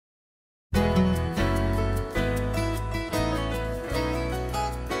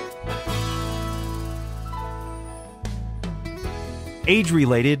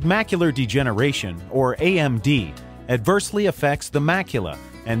Age-related macular degeneration, or AMD, adversely affects the macula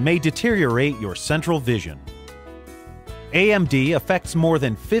and may deteriorate your central vision. AMD affects more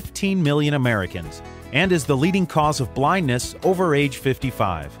than 15 million Americans and is the leading cause of blindness over age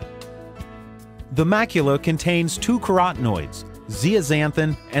 55. The macula contains two carotenoids,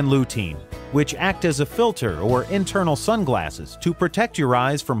 zeaxanthin and lutein, which act as a filter or internal sunglasses to protect your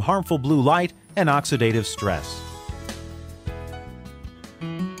eyes from harmful blue light and oxidative stress.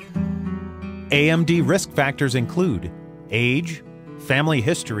 AMD risk factors include age, family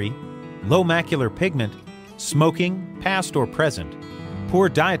history, low macular pigment, smoking, past or present, poor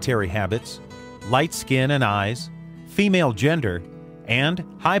dietary habits, light skin and eyes, female gender, and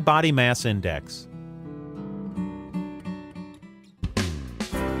high body mass index.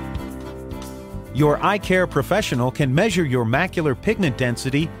 Your eye care professional can measure your macular pigment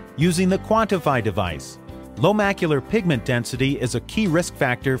density using the QuantifEye device. Low macular pigment density is a key risk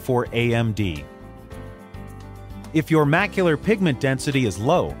factor for AMD. If your macular pigment density is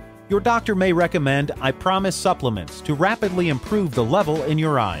low, your doctor may recommend EyePromise supplements to rapidly improve the level in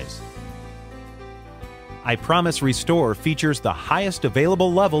your eyes. EyePromise Restore features the highest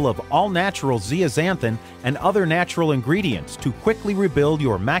available level of all-natural zeaxanthin and other natural ingredients to quickly rebuild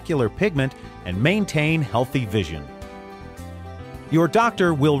your macular pigment and maintain healthy vision. Your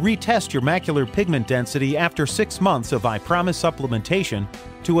doctor will retest your macular pigment density after 6 months of EyePromise supplementation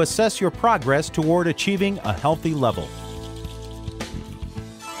to assess your progress toward achieving a healthy level.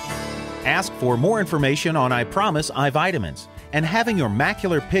 Ask for more information on EyePromise eye vitamins and having your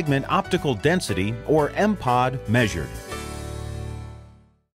macular pigment optical density, or MPOD, measured.